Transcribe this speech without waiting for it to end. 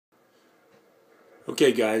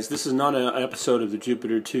Okay guys, this is not an episode of the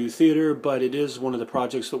Jupiter 2 Theater, but it is one of the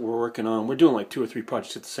projects that we're working on. We're doing like 2 or 3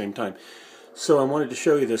 projects at the same time. So I wanted to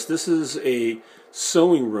show you this. This is a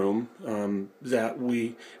sewing room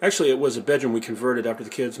actually it was a bedroom we converted after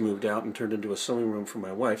the kids moved out and turned into a sewing room for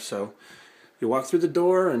my wife. So you walk through the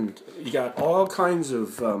door and you got all kinds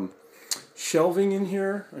of shelving in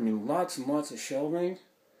here. I mean, lots and lots of shelving,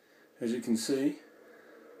 as you can see.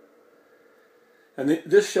 And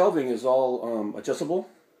this shelving is all adjustable,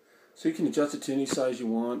 so you can adjust it to any size you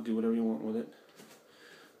want, do whatever you want with it.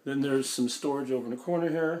 Then there's some storage over in the corner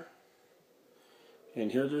here,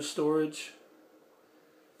 and here there's storage,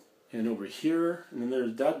 and over here, and then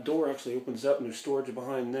there's that door actually opens up and there's storage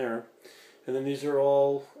behind there. And then these are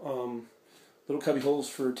all little cubby holes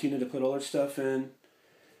for Tina to put all her stuff in.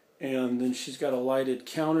 And then she's got a lighted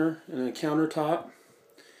counter and a countertop,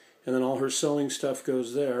 and then all her sewing stuff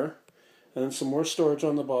goes there. And then some more storage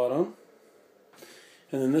on the bottom.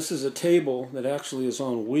 And then this is a table that actually is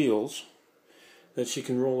on wheels that she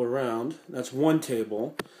can roll around. That's one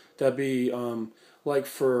table. That'd be like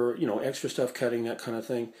for, you know, extra stuff cutting, that kind of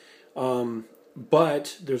thing.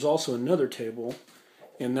 But there's also another table,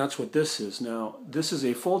 and that's what this is. Now, this is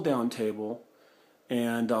a fold-down table,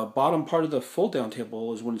 and bottom part of the fold-down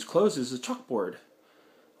table is when it's closed is a chalkboard.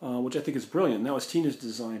 Which I think is brilliant. That was Tina's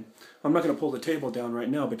design. I'm not going to pull the table down right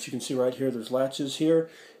now, but you can see right here there's latches here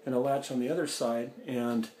and a latch on the other side,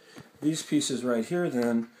 and these pieces right here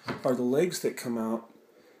then are the legs that come out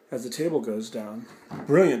as the table goes down.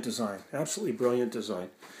 Brilliant design. Absolutely brilliant design.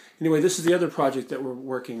 Anyway, this is the other project that we're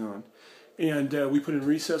working on, and we put in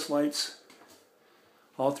recessed lights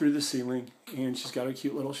all through the ceiling, and she's got a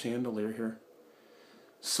cute little chandelier here.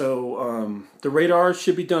 So the radar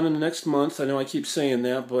should be done in the next month. I know I keep saying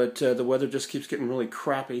that, but the weather just keeps getting really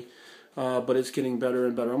crappy. But it's getting better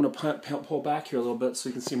and better. I'm going to pull back here a little bit so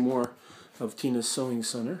you can see more of Tina's Sewing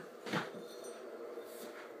Center.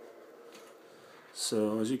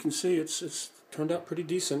 So as you can see, it's turned out pretty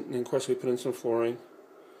decent. And of course we put in some flooring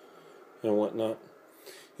and whatnot.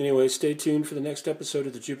 Anyway, stay tuned for the next episode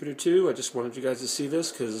of the Jupiter 2. I just wanted you guys to see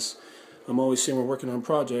this because I'm always saying we're working on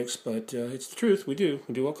projects, but it's the truth. We do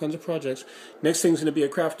all kinds of projects. Next thing's going to be a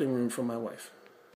crafting room for my wife.